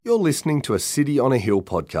You're listening to a City on a Hill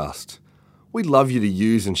podcast. We'd love you to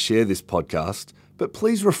use and share this podcast, but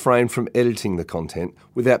please refrain from editing the content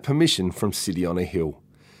without permission from City on a Hill.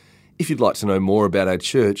 If you'd like to know more about our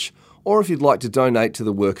church, or if you'd like to donate to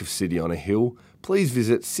the work of City on a Hill, please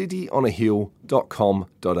visit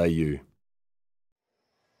cityonahill.com.au.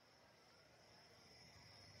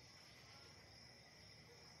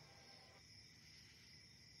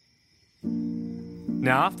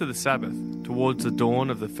 Now after the Sabbath, towards the dawn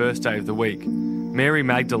of the first day of the week, Mary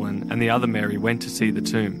Magdalene and the other Mary went to see the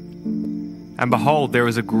tomb. And behold, there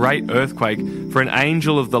was a great earthquake, for an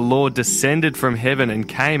angel of the Lord descended from heaven and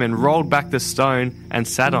came and rolled back the stone and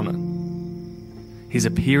sat on it. His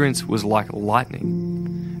appearance was like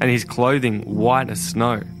lightning, and his clothing white as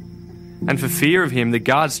snow. And for fear of him, the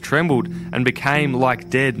guards trembled and became like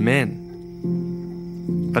dead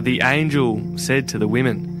men. But the angel said to the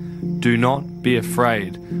women, "Do not be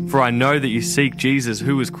afraid, for I know that you seek Jesus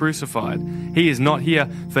who was crucified. He is not here,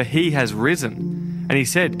 for he has risen. And he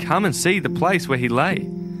said, come and see the place where he lay.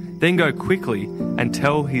 Then go quickly and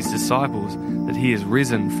tell his disciples that he is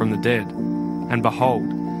risen from the dead. And behold,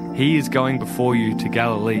 he is going before you to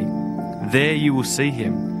Galilee. There you will see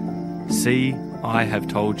him. See, I have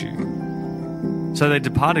told you." So they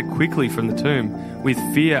departed quickly from the tomb with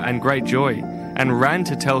fear and great joy, and ran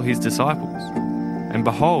to tell his disciples. And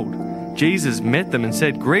behold, Jesus met them and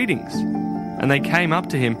said, "Greetings." And they came up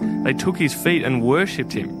to him, they took his feet and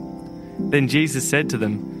worshipped him. Then Jesus said to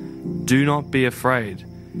them, "Do not be afraid.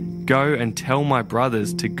 Go and tell my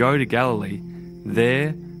brothers to go to Galilee.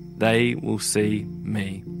 There they will see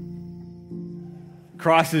me."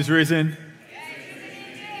 Christ is risen.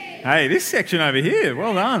 Hey, this section over here,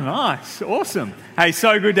 well done, nice, awesome. Hey,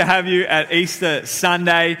 so good to have you at Easter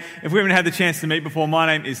Sunday. If we haven't had the chance to meet before, my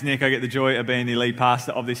name is Nick. I get the joy of being the lead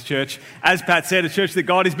pastor of this church. As Pat said, a church that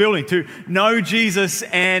God is building to know Jesus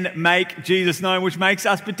and make Jesus known, which makes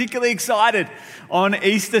us particularly excited on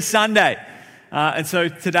Easter Sunday. And so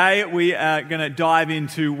today we are going to dive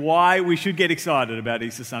into why we should get excited about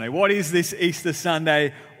Easter Sunday. What is this Easter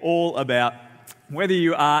Sunday all about? Whether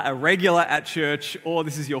you are a regular at church or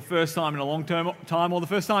this is your first time in a long time or the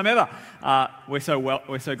first time ever, we're so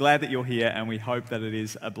glad that you're here, and we hope that it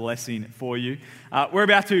is a blessing for you. We're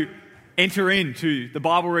about to enter into the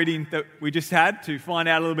Bible reading that we just had to find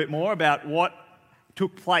out a little bit more about what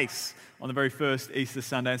took place on the very first Easter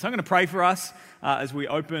Sunday. And so I'm going to pray for us as we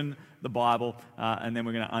open the Bible, and then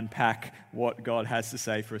we're going to unpack what God has to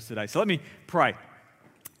say for us today. So let me pray.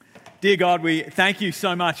 Dear God, we thank you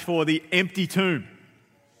so much for the empty tomb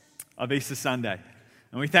of Easter Sunday.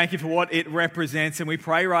 And we thank you for what it represents. And we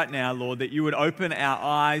pray right now, Lord, that you would open our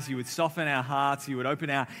eyes, you would soften our hearts, you would open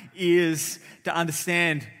our ears to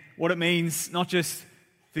understand what it means, not just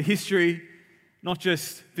for history, not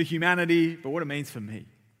just for humanity, but what it means for me,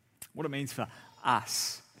 what it means for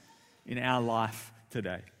us in our life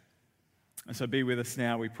today. And so be with us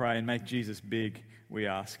now, we pray, and make Jesus big, we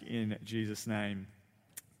ask, in Jesus' name.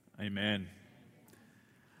 Amen.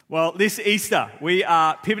 Well, this Easter, we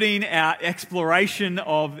are pivoting our exploration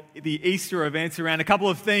of the Easter events around a couple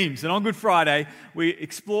of themes. And on Good Friday, we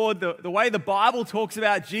explored the way the Bible talks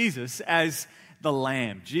about Jesus as the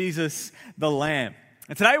Lamb. Jesus, the Lamb.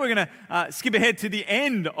 And today we're going to skip ahead to the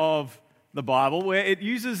end of the Bible, where it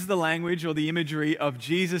uses the language or the imagery of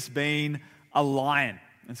Jesus being a lion.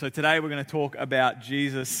 And so today we're going to talk about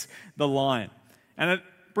Jesus, the lion. And it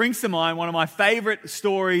brings to mind one of my favorite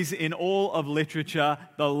stories in all of literature,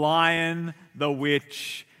 The Lion, the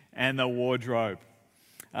Witch, and the Wardrobe.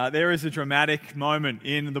 There is a dramatic moment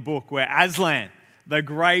in the book where Aslan, the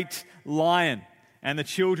great lion, and the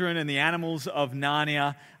children and the animals of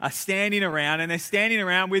Narnia are standing around, and they're standing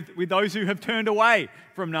around with those who have turned away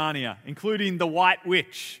from Narnia, including the White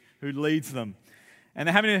Witch who leads them. And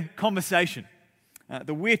they're having a conversation.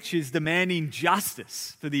 The witch is demanding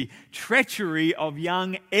justice for the treachery of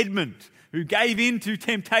young Edmund, who gave in to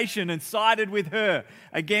temptation and sided with her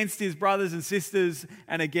against his brothers and sisters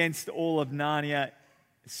and against all of Narnia,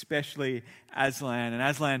 especially Aslan. And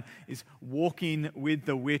Aslan is walking with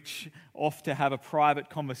the witch off to have a private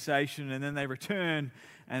conversation, and then they return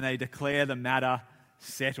and they declare the matter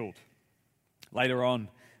settled. Later on,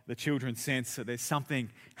 the children sense that there's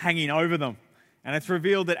something hanging over them. And it's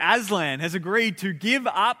revealed that Aslan has agreed to give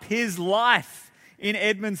up his life in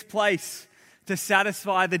Edmund's place to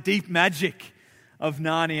satisfy the deep magic of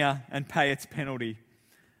Narnia and pay its penalty.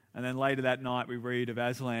 And then later that night we read of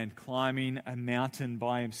Aslan climbing a mountain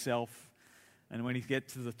by himself. And when he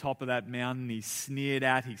gets to the top of that mountain, he's sneered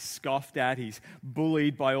at, he's scoffed at, he's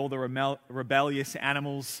bullied by all the rebellious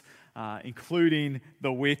animals, including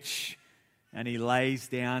the witch. And he lays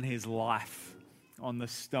down his life on the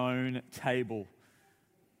stone table.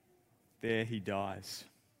 There he dies.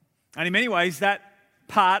 And in many ways, that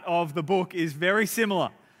part of the book is very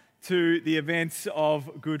similar to the events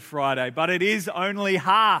of Good Friday, but it is only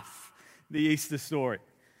half the Easter story.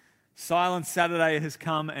 Silent Saturday has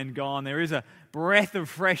come and gone. There is a breath of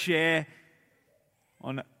fresh air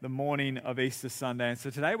on the morning of Easter Sunday. And so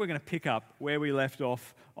today we're going to pick up where we left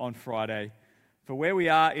off on Friday. For where we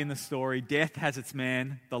are in the story, death has its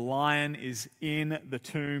man. The lion is in the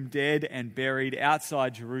tomb, dead and buried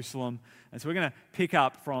outside Jerusalem. And so we're going to pick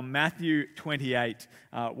up from Matthew 28,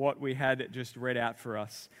 what we had just read out for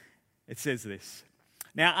us. It says this: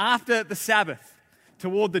 Now after the Sabbath,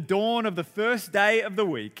 toward the dawn of the first day of the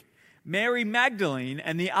week, Mary Magdalene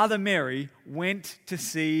and the other Mary went to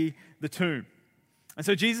see the tomb. And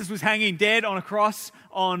so Jesus was hanging dead on a cross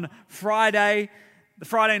on Friday. The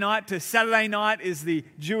Friday night to Saturday night is the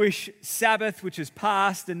Jewish Sabbath, which has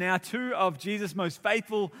passed, and now two of Jesus' most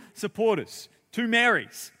faithful supporters, two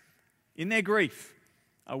Marys, in their grief,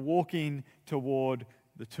 are walking toward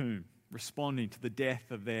the tomb, responding to the death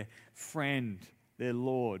of their friend, their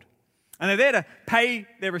Lord. And they're there to pay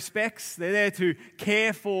their respects, they're there to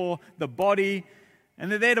care for the body,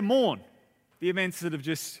 and they're there to mourn the events that have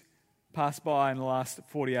just passed by in the last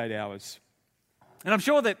 48 hours. And I'm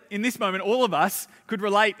sure that in this moment, all of us could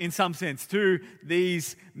relate in some sense to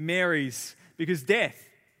these Marys, because death,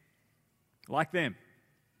 like them,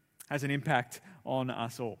 has an impact on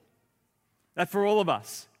us all. That for all of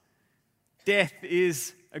us, death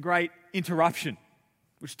is a great interruption,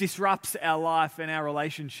 which disrupts our life and our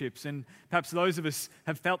relationships. And perhaps those of us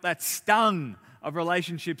have felt that stung of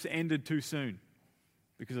relationships ended too soon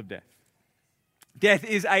because of death. Death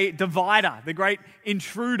is a divider, the great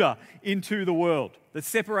intruder into the world that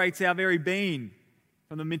separates our very being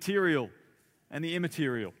from the material and the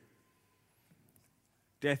immaterial.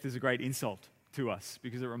 Death is a great insult to us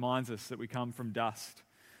because it reminds us that we come from dust,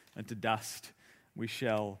 and to dust we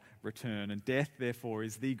shall return. And death, therefore,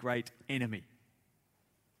 is the great enemy.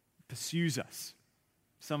 It pursues us,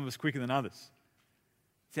 some of us quicker than others.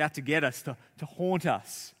 It's out to get us, to haunt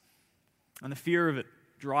us. And the fear of it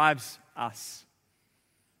drives us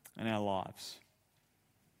and our lives.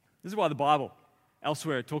 This is why the Bible,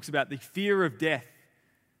 elsewhere, talks about the fear of death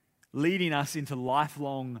leading us into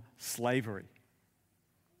lifelong slavery.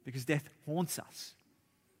 Because death haunts us.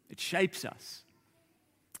 It shapes us.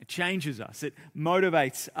 It changes us. It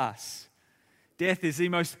motivates us. Death is the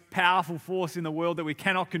most powerful force in the world that we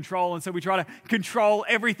cannot control, and so we try to control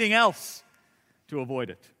everything else to avoid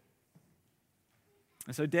it.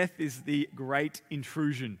 And so death is the great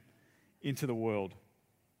intrusion into the world.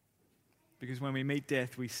 Because when we meet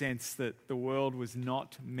death, we sense that the world was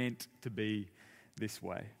not meant to be this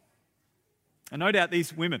way. And no doubt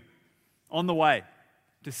these women, on the way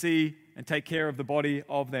to see and take care of the body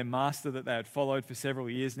of their master that they had followed for several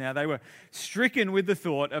years now, they were stricken with the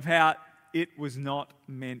thought of how it was not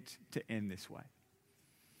meant to end this way.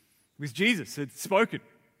 Because Jesus had spoken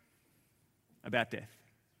about death,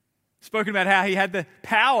 spoken about how he had the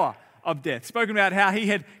power of death, spoken about how he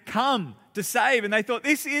had come to save, and they thought,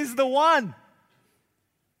 this is the one.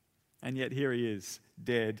 And yet here he is,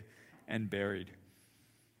 dead and buried.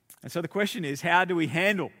 And so the question is, how do we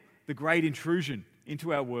handle the great intrusion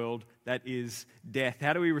into our world that is death?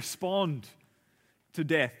 How do we respond to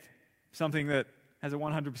death, something that has a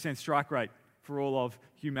 100% strike rate for all of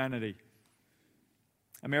humanity?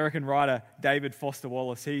 American writer David Foster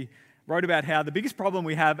Wallace, he wrote about how the biggest problem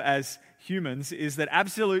we have as humans is that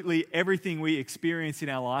absolutely everything we experience in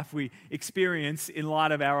our life, we experience in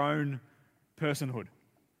light of our own personhood,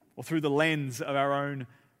 or through the lens of our own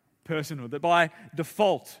personhood. That by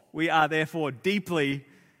default, we are therefore deeply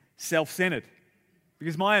self-centered.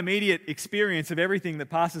 Because my immediate experience of everything that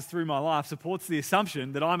passes through my life supports the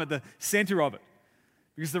assumption that I'm at the center of it.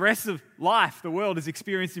 Because the rest of life, the world is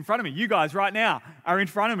experienced in front of me. You guys right now are in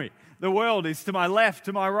front of me. The world is to my left,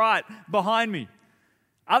 to my right, behind me.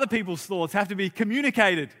 Other people's thoughts have to be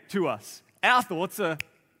communicated to us. Our thoughts are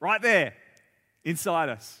right there, inside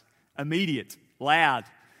us, immediate, loud,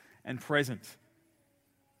 and present.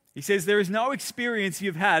 He says, there is no experience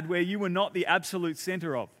you've had where you were not the absolute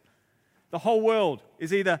center of. The whole world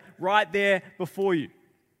is either right there before you.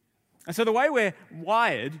 And so the way we're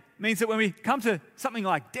wired means that when we come to something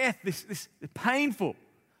like death, this painful,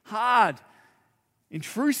 hard,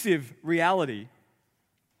 intrusive reality,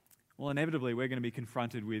 well, inevitably we're going to be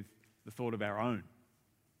confronted with the thought of our own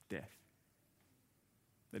death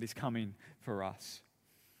that is coming for us.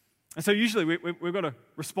 And so usually we've got to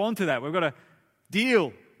respond to that. We've got to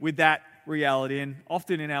deal with that reality. And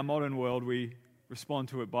often in our modern world, we respond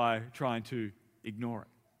to it by trying to ignore it.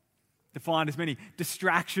 to find as many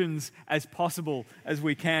distractions as possible as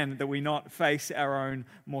we can, that we not face our own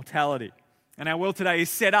mortality. And our world today is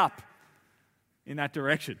set up in that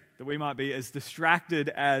direction, that we might be as distracted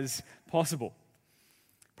as possible.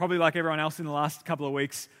 Probably like everyone else in the last couple of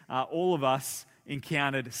weeks, all of us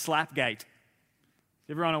encountered Slapgate. Is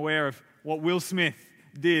everyone aware of what Will Smith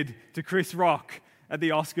did to Chris Rock at the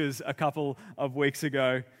Oscars a couple of weeks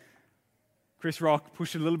ago? Chris Rock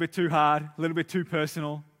pushed it a little bit too hard, a little bit too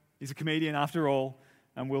personal. He's a comedian after all,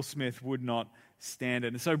 and Will Smith would not stand it.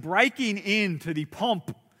 And so breaking into the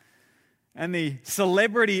pomp and the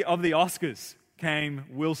celebrity of the Oscars came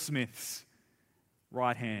Will Smith's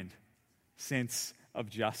right hand, sense of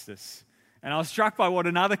justice. And I was struck by what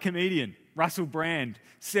another comedian, Russell Brand,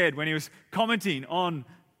 said when he was commenting on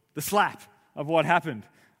the slap of what happened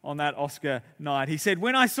on that Oscar night. He said,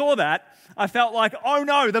 "When I saw that, I felt like, oh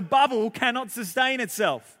no, the bubble cannot sustain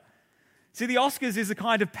itself." See, the Oscars is a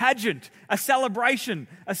kind of pageant, a celebration,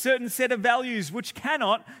 a certain set of values which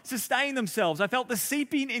cannot sustain themselves. I felt the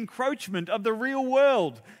seeping encroachment of the real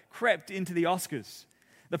world crept into the Oscars.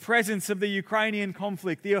 The presence of the Ukrainian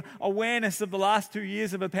conflict, the awareness of the last 2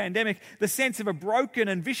 years of a pandemic, the sense of a broken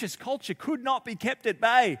and vicious culture could not be kept at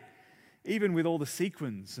bay. Even with all the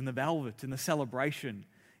sequins and the velvet and the celebration,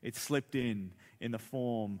 it slipped in the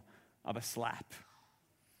form of a slap.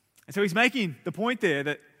 And so he's making the point there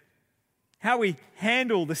that how we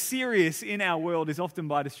handle the serious in our world is often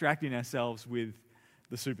by distracting ourselves with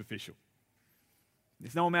the superficial.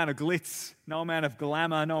 There's no amount of glitz, no amount of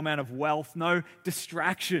glamour, no amount of wealth, no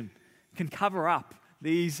distraction can cover up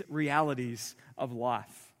these realities of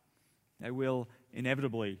life. They will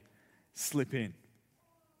inevitably slip in.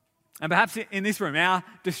 And perhaps in this room, our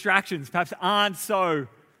distractions perhaps aren't so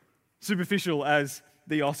superficial as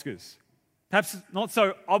the Oscars. Perhaps not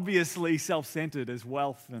so obviously self-centered as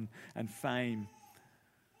wealth and fame.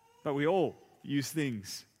 But we all use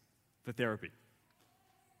things for therapy.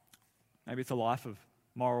 Maybe it's a life of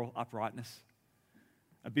moral uprightness,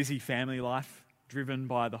 a busy family life driven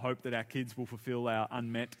by the hope that our kids will fulfill our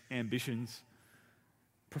unmet ambitions,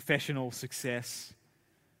 professional success.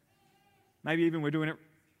 Maybe even we're doing it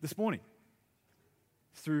this morning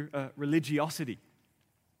through religiosity.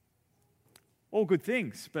 All good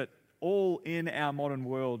things, but all in our modern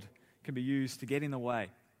world can be used to get in the way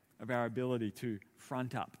of our ability to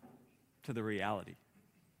front up to the reality,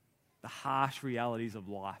 the harsh realities of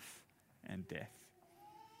life and death.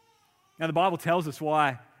 Now, the Bible tells us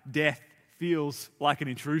why death feels like an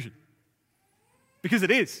intrusion. Because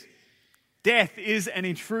it is. Death is an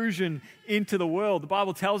intrusion into the world. The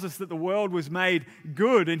Bible tells us that the world was made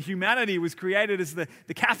good and humanity was created as the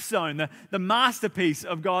capstone, the masterpiece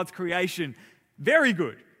of God's creation. Very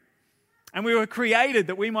good. And we were created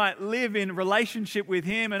that we might live in relationship with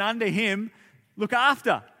Him and under Him look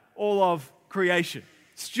after all of creation,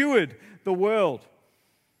 steward the world.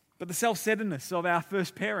 But the self-centeredness of our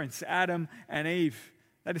first parents, Adam and Eve,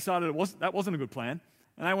 they decided that wasn't a good plan.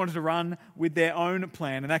 And they wanted to run with their own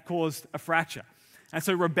plan, and that caused a fracture. And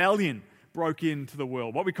so rebellion broke into the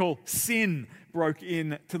world. What we call sin broke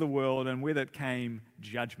into the world, and with it came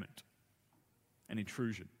judgment, an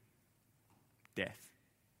intrusion, death.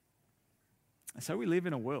 And so we live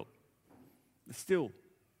in a world that still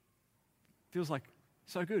feels like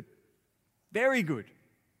so good, very good.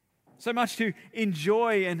 So much to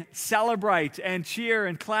enjoy and celebrate and cheer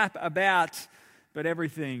and clap about, but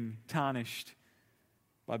everything tarnished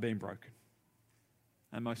by being broken.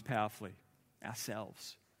 And most powerfully,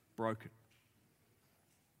 ourselves broken.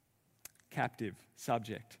 Captive,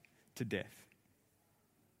 subject to death.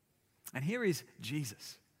 And here is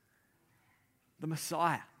Jesus, the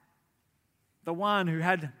Messiah, the one who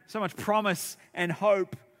had so much promise and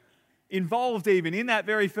hope, involved even in that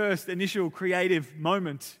very first initial creative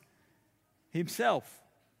moment, himself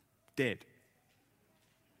dead.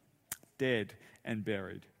 Dead and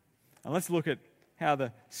buried. And let's look at how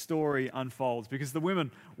the story unfolds, because the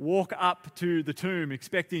women walk up to the tomb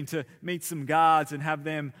expecting to meet some guards and have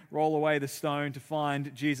them roll away the stone to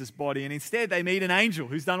find Jesus' body, and instead they meet an angel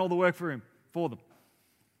who's done all the work for them.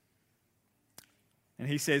 And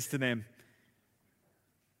he says to them,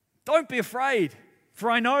 "Don't be afraid,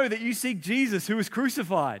 for I know that you seek Jesus who was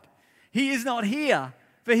crucified. He is not here,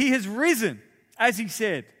 for he has risen, as he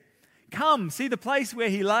said. Come, see the place where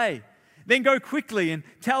he lay. Then go quickly and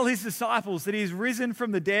tell his disciples that he is risen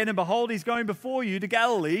from the dead, and behold, he's going before you to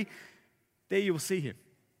Galilee. There you will see him.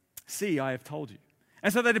 See, I have told you."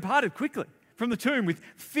 And so they departed quickly from the tomb with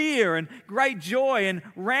fear and great joy and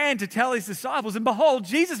ran to tell his disciples. And behold,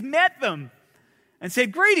 Jesus met them and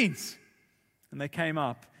said, "Greetings." And they came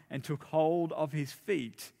up and took hold of his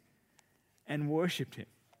feet and worshipped him.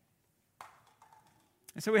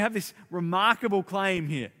 And so we have this remarkable claim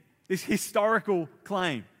here, this historical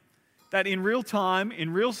claim, that in real time,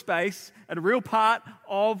 in real space, at a real part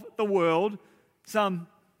of the world, some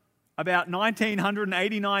about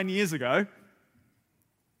 1989 years ago,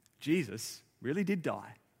 Jesus really did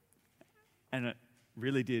die, and it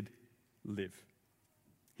really did live.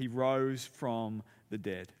 He rose from the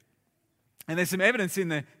dead. And there's some evidence in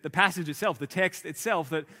the passage itself, the text itself,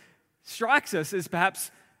 that strikes us as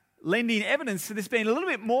perhaps lending evidence to this being a little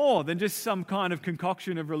bit more than just some kind of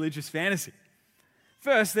concoction of religious fantasy.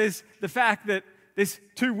 First, there's the fact that there's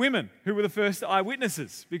two women who were the first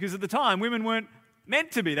eyewitnesses, because at the time, women weren't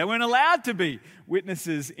meant to be. They weren't allowed to be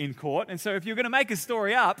witnesses in court. And so if you're going to make a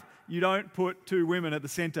story up, you don't put two women at the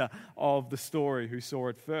center of the story who saw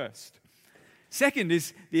it first. Second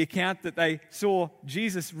is the account that they saw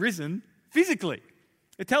Jesus risen physically.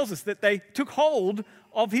 It tells us that they took hold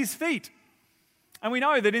of his feet. And we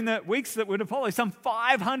know that in the weeks that would have followed, some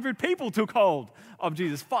 500 people took hold of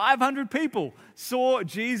Jesus. 500 people saw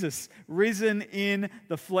Jesus risen in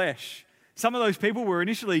the flesh. Some of those people were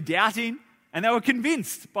initially doubting, and they were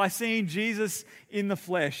convinced by seeing Jesus in the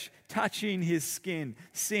flesh, touching his skin,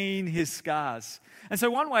 seeing his scars. And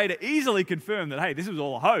so one way to easily confirm that, hey, this was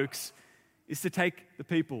all a hoax, is to take the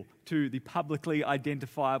people to the publicly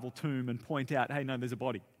identifiable tomb and point out, hey, no, there's a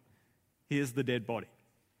body. Here's the dead body.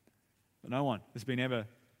 But no one has been ever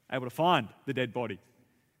able to find the dead body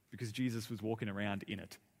because Jesus was walking around in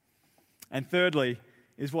it. And thirdly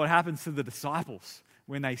is what happens to the disciples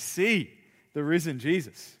when they see the risen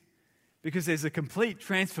Jesus, because there's a complete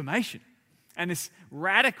transformation and this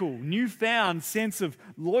radical, newfound sense of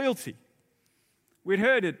loyalty. We'd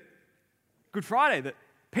heard at Good Friday that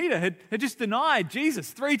Peter had just denied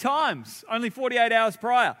Jesus 3 times, only 48 hours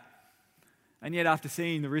prior. And yet after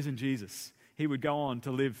seeing the risen Jesus, he would go on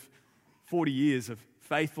to live 40 years of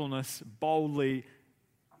faithfulness, boldly,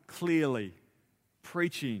 clearly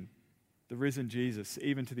preaching the risen Jesus,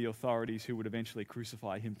 even to the authorities who would eventually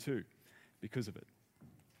crucify him too because of it.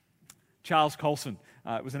 Charles Colson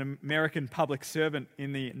was an American public servant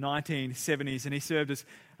in the 1970s, and he served as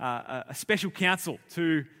a special counsel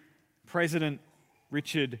to President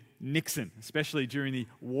Richard Nixon, especially during the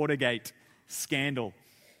Watergate scandal.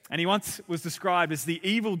 And he once was described as the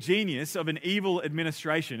evil genius of an evil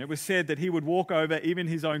administration. It was said that he would walk over even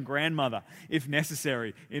his own grandmother, if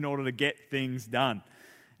necessary, in order to get things done.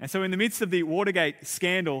 And so in the midst of the Watergate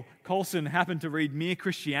scandal, Colson happened to read Mere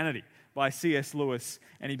Christianity by C.S. Lewis,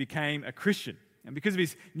 and he became a Christian. And because of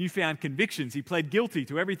his newfound convictions, he pled guilty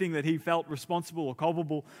to everything that he felt responsible or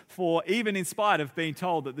culpable for, even in spite of being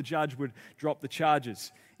told that the judge would drop the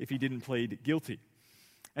charges if he didn't plead guilty.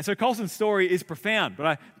 And so Colson's story is profound, but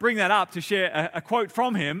I bring that up to share a quote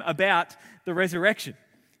from him about the resurrection.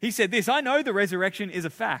 He said this, "I know the resurrection is a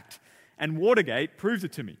fact, and Watergate proved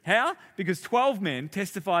it to me. How? Because 12 men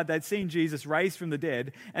testified they'd seen Jesus raised from the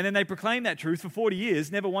dead, and then they proclaimed that truth for 40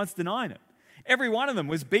 years, never once denying it. Every one of them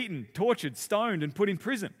was beaten, tortured, stoned, and put in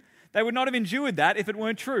prison. They would not have endured that if it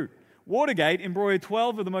weren't true. Watergate embroiled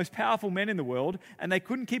 12 of the most powerful men in the world, and they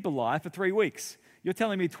couldn't keep alive for 3 weeks. You're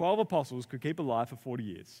telling me 12 apostles could keep alive for 40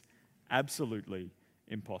 years? Absolutely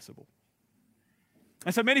impossible."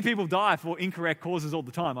 And so many people die for incorrect causes all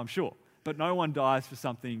the time, I'm sure. But no one dies for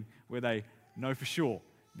something where they know for sure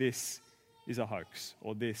this is a hoax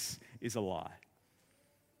or this is a lie.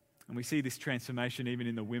 And we see this transformation even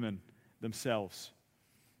in the women themselves.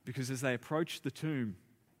 Because as they approached the tomb,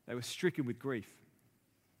 they were stricken with grief.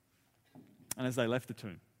 And as they left the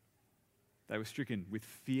tomb, they were stricken with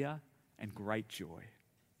fear and great joy.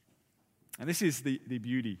 And this is the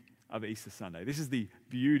beauty of Easter Sunday. This is the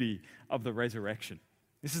beauty of the resurrection.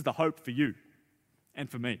 This is the hope for you and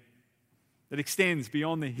for me that extends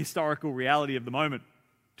beyond the historical reality of the moment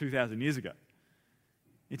 2,000 years ago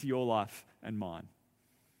into your life and mine.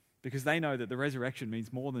 Because they know that the resurrection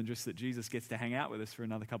means more than just that Jesus gets to hang out with us for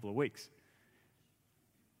another couple of weeks.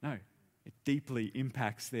 No, it deeply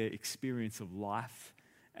impacts their experience of life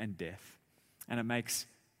and death. And it makes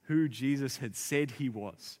who Jesus had said he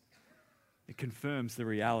was. It confirms the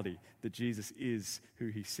reality that Jesus is who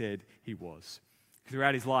he said he was.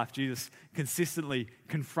 Throughout his life, Jesus consistently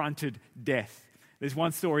confronted death. There's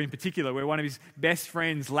one story in particular where one of his best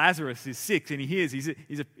friends, Lazarus, is sick, and he hears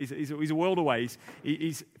he's a world away.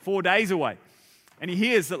 He's 4 days away. And he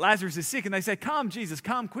hears that Lazarus is sick, and they say, "Come, Jesus,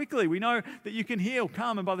 come quickly. We know that you can heal.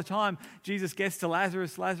 Come." And by the time Jesus gets to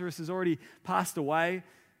Lazarus, Lazarus has already passed away.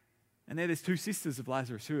 And there's 2 sisters of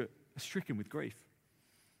Lazarus who are stricken with grief.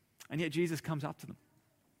 And yet Jesus comes up to them.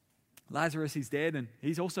 Lazarus is dead, and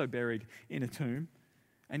he's also buried in a tomb.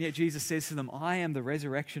 And yet Jesus says to them, "I am the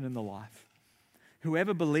resurrection and the life.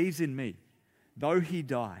 Whoever believes in me, though he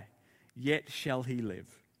die, yet shall he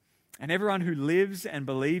live. And everyone who lives and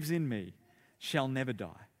believes in me shall never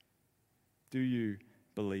die. Do you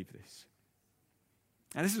believe this?"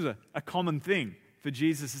 And this is a common thing for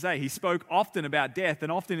Jesus to say. He spoke often about death,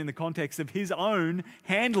 and often in the context of his own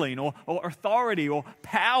handling or authority or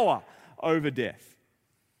power over death.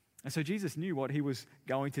 And so Jesus knew what he was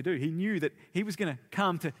going to do. He knew that he was going to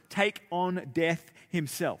come to take on death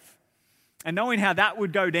himself. And knowing how that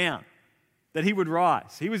would go down, that he would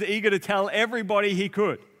rise, he was eager to tell everybody he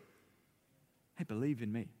could, "Hey, believe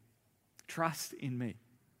in me. Trust in me.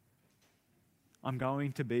 I'm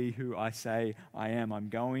going to be who I say I am. I'm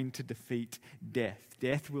going to defeat death.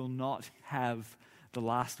 Death will not have the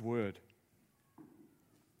last word."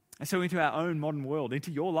 And so into our own modern world,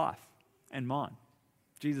 into your life and mine,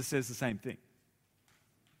 Jesus says the same thing.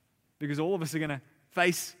 Because all of us are going to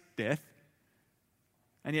face death,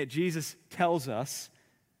 and yet Jesus tells us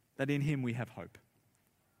that in him we have hope.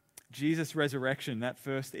 Jesus' resurrection, that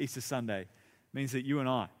first Easter Sunday, means that you and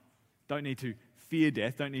I don't need to fear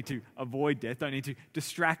death, don't need to avoid death, don't need to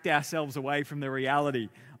distract ourselves away from the reality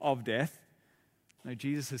of death. No,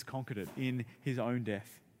 Jesus has conquered it in his own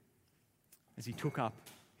death as he took up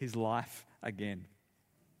his life again.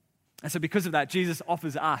 And so because of that, Jesus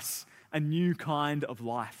offers us a new kind of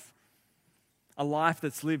life. A life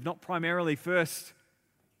that's lived not primarily first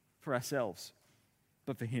for ourselves,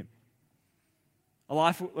 but for him. A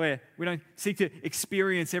life where we don't seek to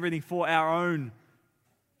experience everything for our own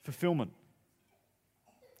fulfillment.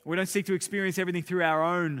 We don't seek to experience everything through our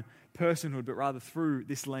own personhood, but rather through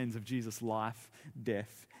this lens of Jesus' life,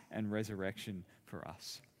 death, and resurrection for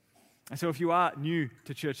us. And so if you are new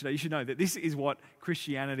to church today, you should know that this is what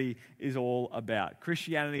Christianity is all about.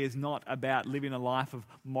 Christianity is not about living a life of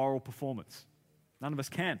moral performance. None of us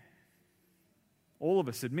can. All of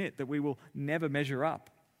us admit that we will never measure up.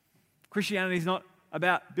 Christianity is not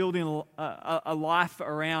about building a life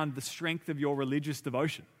around the strength of your religious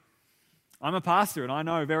devotion. I'm a pastor, and I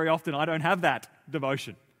know very often I don't have that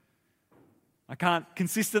devotion. I can't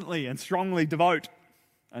consistently and strongly devote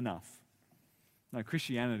enough. No,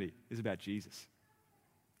 Christianity is about Jesus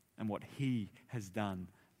and what he has done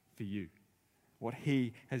for you, what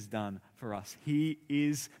he has done for us. He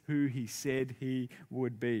is who he said he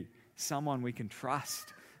would be, someone we can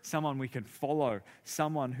trust, someone we can follow,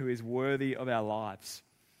 someone who is worthy of our lives.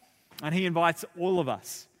 And he invites all of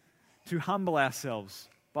us to humble ourselves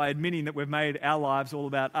by admitting that we've made our lives all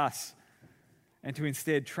about us and to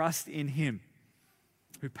instead trust in him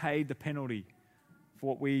who paid the penalty for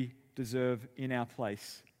what we deserve in our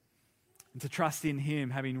place, and to trust in him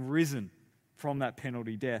having risen from that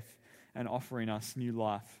penalty, death, and offering us new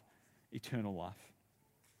life, eternal life.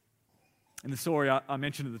 In the story I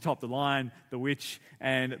mentioned at the top, the lion, the witch,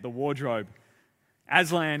 and the wardrobe,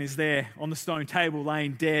 Aslan is there on the stone table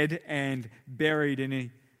laying dead and buried, and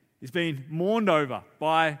he is being mourned over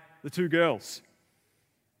by the two girls.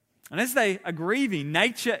 And as they are grieving,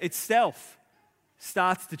 nature itself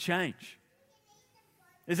starts to change.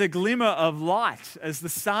 There's a glimmer of light as the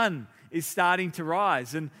sun is starting to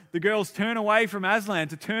rise, and the girls turn away from Aslan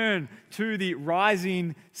to turn to the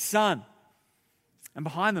rising sun. And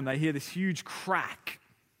behind them, they hear this huge crack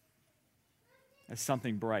as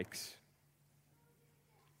something breaks.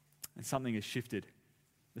 And something has shifted.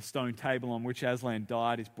 The stone table on which Aslan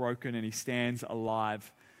died is broken, and he stands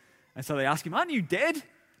alive. And so they ask him, "Aren't you dead,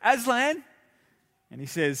 Aslan?" And he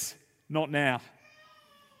says, "Not now."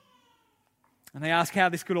 And they ask how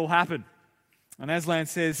this could all happen. And Aslan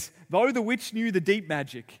says, "Though the witch knew the deep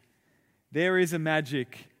magic, there is a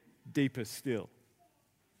magic deeper still."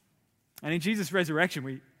 And in Jesus' resurrection,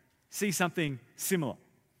 we see something similar.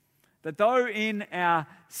 That though in our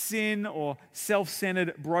sin or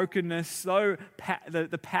self-centered brokenness, though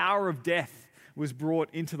the power of death was brought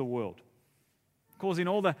into the world, causing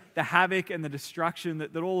all the havoc and the destruction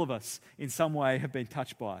that all of us in some way have been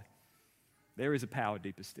touched by, there is a power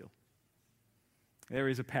deeper still. There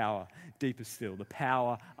is a power deeper still, the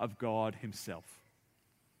power of God himself,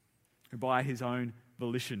 who by his own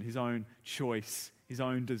volition, his own choice, his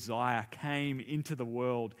own desire came into the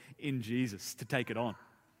world in Jesus to take it on.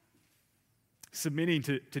 Submitting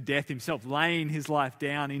to death himself, laying his life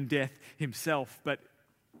down in death himself, but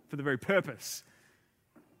for the very purpose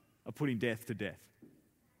of putting death to death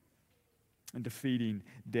and defeating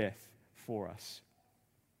death for us,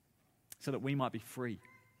 so that we might be free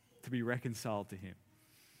to be reconciled to him.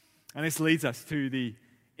 And this leads us to the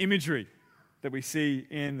imagery that we see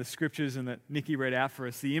in the scriptures and that Nikki read out for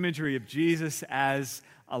us, the imagery of Jesus as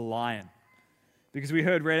a lion. Because we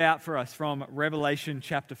heard read out for us from Revelation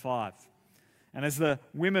chapter 5. And as the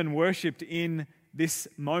women worshipped in this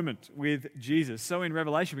moment with Jesus. So in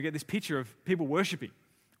Revelation, we get this picture of people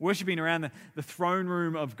worshiping around the throne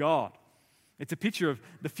room of God. It's a picture of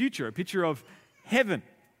the future, a picture of heaven.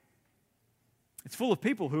 It's full of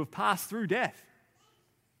people who have passed through death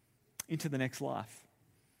into the next life.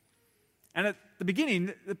 And at the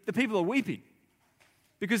beginning, the people are weeping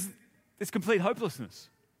because there's complete hopelessness.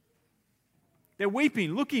 They're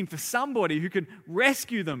weeping, looking for somebody who can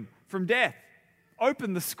rescue them from death.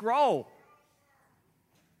 Open the scroll.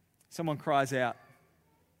 Someone cries out,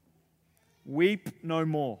 "Weep no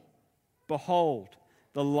more. Behold,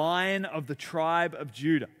 the Lion of the tribe of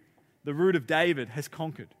Judah, the root of David, has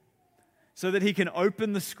conquered, so that he can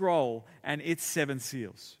open the scroll and its 7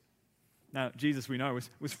 seals." Now, Jesus, we know,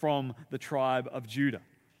 was from the tribe of Judah.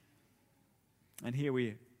 And here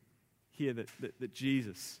we hear that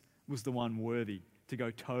Jesus was the one worthy to go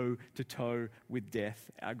toe to toe with death,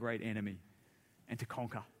 our great enemy, and to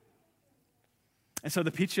conquer. And so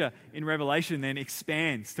the picture in Revelation then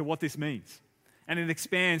expands to what this means. And it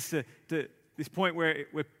expands to this point where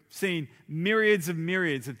we're seeing myriads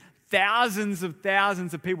of thousands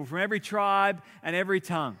of people from every tribe and every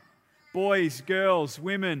tongue. Boys, girls,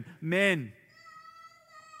 women, men,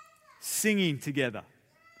 singing together.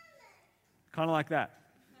 Kind of like that.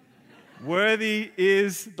 Worthy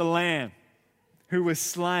is the Lamb who was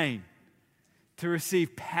slain to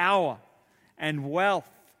receive power and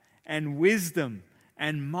wealth and wisdom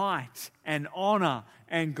and might and honor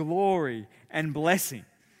and glory and blessing.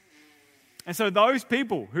 And so those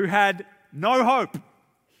people who had no hope,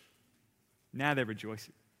 now they're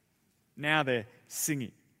rejoicing. Now they're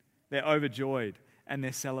singing. They're overjoyed and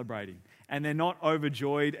they're celebrating. And they're not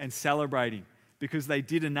overjoyed and celebrating because they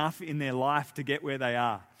did enough in their life to get where they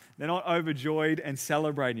are. They're not overjoyed and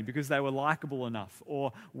celebrating because they were likable enough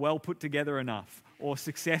or well put together enough or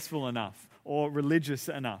successful enough or religious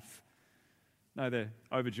enough. No, they're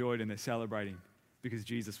overjoyed and they're celebrating because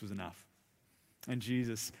Jesus was enough. And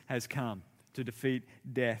Jesus has come to defeat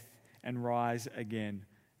death and rise again.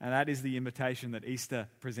 And that is the invitation that Easter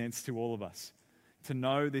presents to all of us. To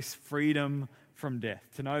know this freedom from death,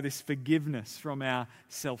 to know this forgiveness from our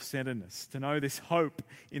self-centeredness, to know this hope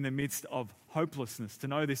in the midst of hopelessness, to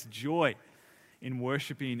know this joy in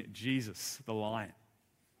worshiping Jesus, the Lion.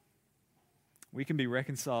 We can be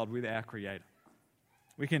reconciled with our Creator.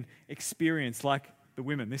 We can experience, like the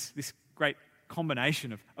women, this great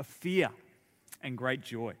combination of fear and great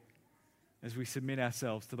joy as we submit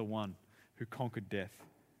ourselves to the one who conquered death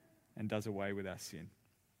and does away with our sin.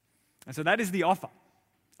 And so that is the offer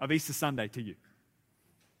of Easter Sunday to you.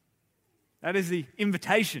 That is the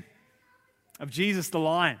invitation of Jesus the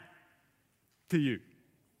Lion to you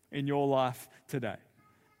in your life today.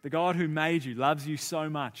 The God who made you loves you so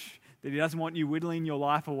much that he doesn't want you whittling your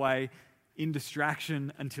life away in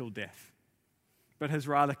distraction until death, but has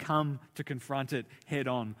rather come to confront it head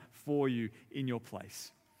on for you in your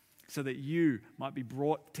place, so that you might be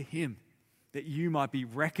brought to him, that you might be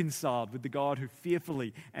reconciled with the God who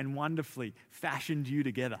fearfully and wonderfully fashioned you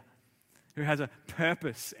together, who has a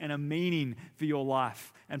purpose and a meaning for your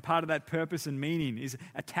life. And part of that purpose and meaning is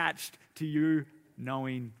attached to you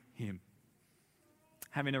knowing him,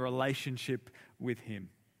 having a relationship with him.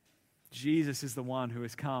 Jesus is the one who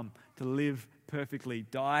has come to live perfectly,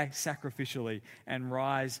 die sacrificially, and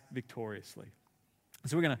rise victoriously.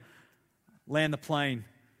 So we're going to land the plane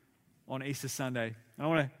on Easter Sunday. And I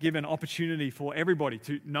want to give an opportunity for everybody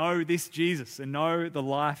to know this Jesus and know the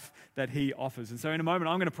life that he offers. And so in a moment,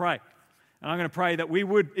 I'm going to pray. And I'm going to pray that we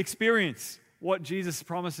would experience what Jesus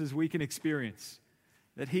promises we can experience.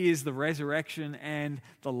 That he is the resurrection and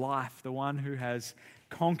the life, the one who has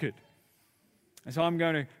conquered. And so I'm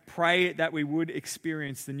going to pray that we would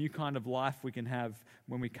experience the new kind of life we can have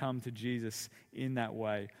when we come to Jesus in that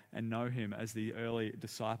way and know him as the early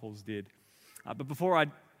disciples did. But before I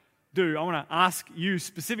do, I want to ask you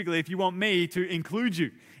specifically if you want me to include you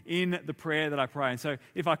in the prayer that I pray. And so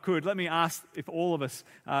if I could, let me ask if all of us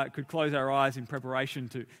could close our eyes in preparation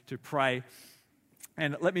to pray.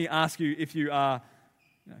 And let me ask you if you are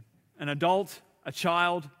an adult, a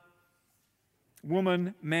child,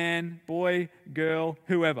 woman, man, boy, girl,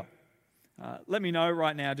 whoever. Let me know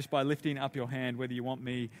right now just by lifting up your hand whether you want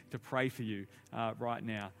me to pray for you right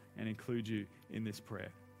now and include you in this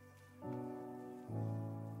prayer.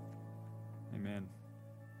 Amen.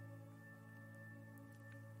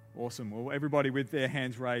 Awesome. Well, everybody with their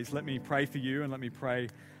hands raised, let me pray for you and let me pray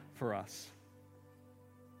for us.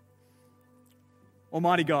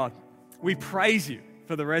 Almighty God, we praise you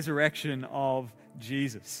for the resurrection of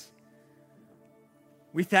Jesus.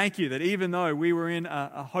 We thank you that even though we were in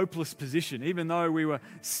a hopeless position, even though we were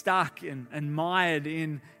stuck and mired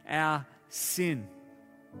in our sin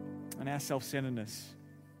and our self-centeredness,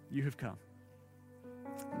 you have come.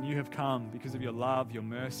 And you have come because of your love, your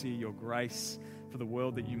mercy, your grace for the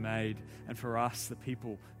world that you made and for us, the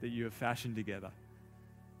people that you have fashioned together.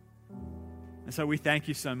 And so we thank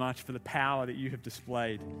you so much for the power that you have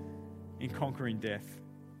displayed in conquering death,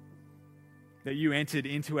 that you entered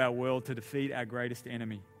into our world to defeat our greatest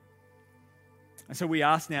enemy. And so we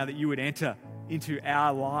ask now that you would enter into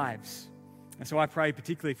our lives. And so I pray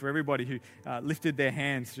particularly for everybody who lifted their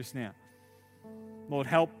hands just now. Lord,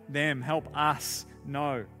 help them, help us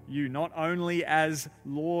know you not only as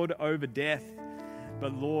Lord over death,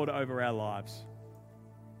 but Lord over our lives.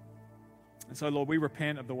 And so, Lord, we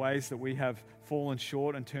repent of the ways that we have fallen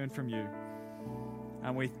short and turned from you.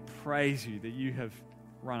 And we praise you that you have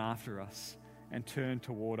run after us and turned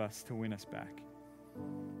toward us to win us back.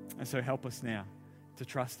 And so help us now to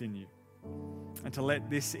trust in you and to let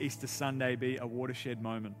this Easter Sunday be a watershed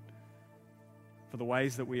moment for the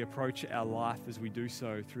ways that we approach our life as we do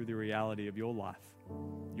so through the reality of your life,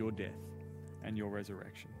 your death, and your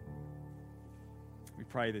resurrection. We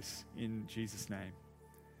pray this in Jesus' name.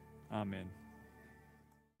 Amen.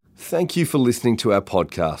 Thank you for listening to our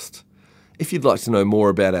podcast. If you'd like to know more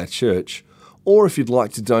about our church, or if you'd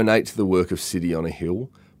like to donate to the work of City on a Hill,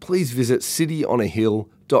 please visit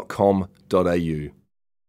cityonahill.com.au.